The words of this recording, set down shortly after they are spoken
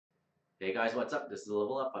Hey guys, what's up? This is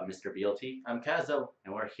Level Up. I'm Mr. BLT, I'm Kensou.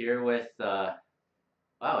 and we're here with, wow,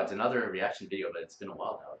 it's another reaction video, but it's been a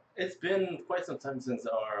while now. It's been quite some time since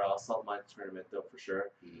our Salt Mine tournament, though, for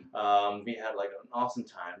sure. We had like an awesome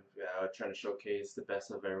time trying to showcase the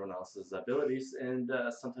best of everyone else's abilities, and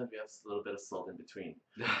sometimes we have a little bit of salt in between.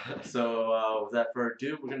 So without further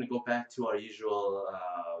ado, we're going to go back to our usual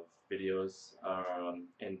videos,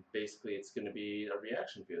 and basically it's going to be a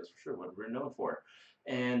reaction videos for sure, what we're known for.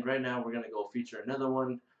 And right now we're going to go feature another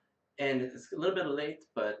one, and it's a little bit late,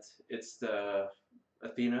 but it's the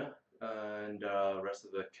Athena and rest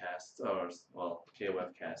of the cast, or well,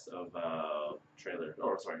 KOF cast of trailer,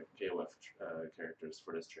 or sorry, KOF characters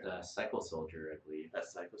for this trailer. The Cycle Soldier, I believe.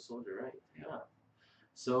 That's Cycle Soldier, right? Yeah.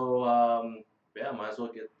 So yeah, might as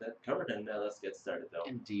well get that covered, and let's get started though.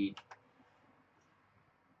 Indeed.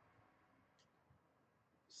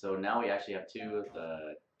 So now we actually have two of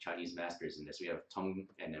the Chinese masters in this. We have Tong,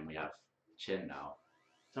 and then we have Chin now.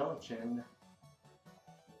 Tong Chin.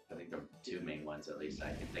 I think the two main ones, at least,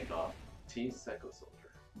 I can think of. Team Cycle Soldier.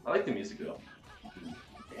 I like the music though.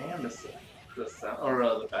 Damn, the sound, or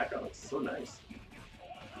the background looks so nice.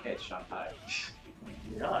 Hey, it's Shanghai.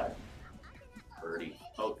 Yeah. Birdie.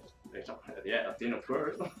 Oh, yeah, Athena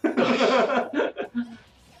first. I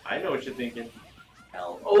know what you're thinking.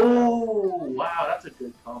 Hell. Oh, wow, that's a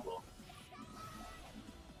good combo.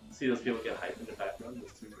 See those people get hyped in the background?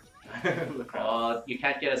 Those two. The crowd. You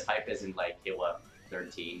can't get as hype as in like KOF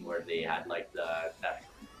 13, where they had like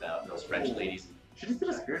those French ladies. She just did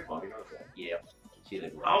a spirit bomb, you know what I'm saying? Yeah, she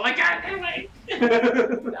did. Oh my god, anyway!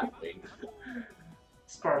 That thing.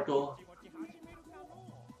 Sparkle.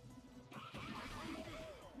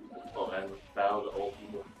 Oh man, battle the old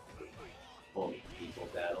people. Old people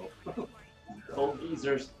battle. Old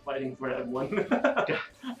geezers fighting for that one.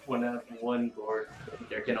 one board.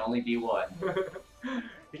 There can only be one.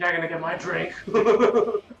 You're not gonna get my drink.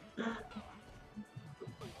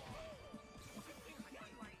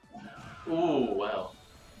 Ooh, wow.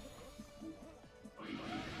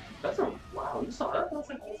 That's a wow. You saw that? That's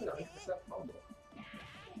like almost like 100% combo.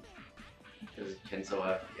 Because Kensou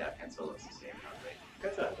looks the same now, right?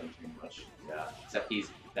 Kensou hasn't changed much. Yeah, except he's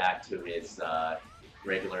back to his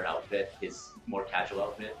regular outfit, his more casual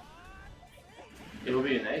outfit. It would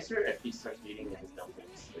be nicer if he starts eating his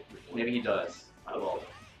dumplings. Like, maybe he does. Well,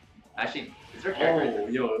 actually, is there a character? Oh,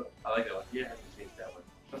 yo, I like that one. Yeah, I have to change that one.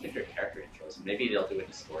 I don't think they're character intros. Maybe they'll do it in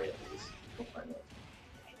the story at least. We'll find out.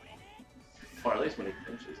 Or at least when he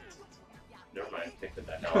finishes it. Never mind, take the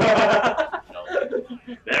back. No.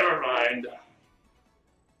 Never mind.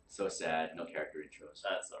 So sad, no character intros.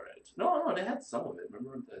 That's alright. No, they had some of it.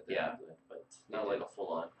 Remember? They Yeah. had it, but not like a full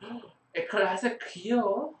on. A classic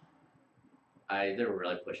Kyo. They're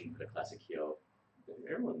really pushing for the classic Kyo.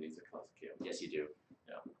 Everyone needs a classic Kyo. Yes, you do.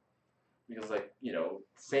 Yeah. Because, like, you know,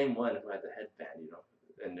 same one who had the headband, you know,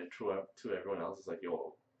 and then to everyone else is like,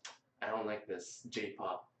 yo, I don't like this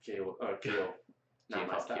J-pop Kyo, or Kyo. Not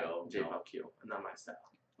my J-pop style. Kyo. J-pop Kyo. Not my style.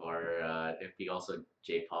 Or it'd be also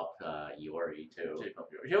J-pop Iori too. J-pop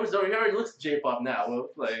Kyo. He already looks J-pop now.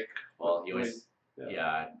 Like, well, he always,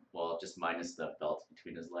 well, just minus the belt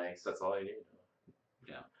between his legs. That's all I need.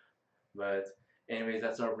 Yeah. But anyways,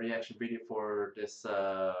 that's our reaction video for this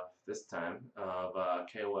this time of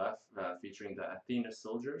KOF featuring the Athena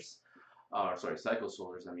soldiers. Sorry, Cycle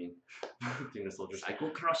Soldiers. I mean, Athena soldiers. Cycle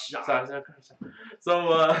Crusher. So,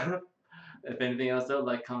 if anything else though,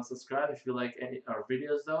 like, comment, subscribe. If you like any our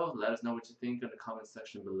videos though, let us know what you think in the comment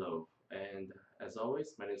section below. And as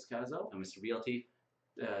always, my name is Kensou. I'm Mr. BLT.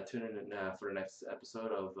 Tune in for the next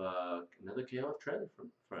episode of another KOF trailer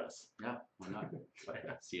for us. Yeah, why not?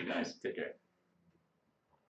 Bye. See you guys. Take care.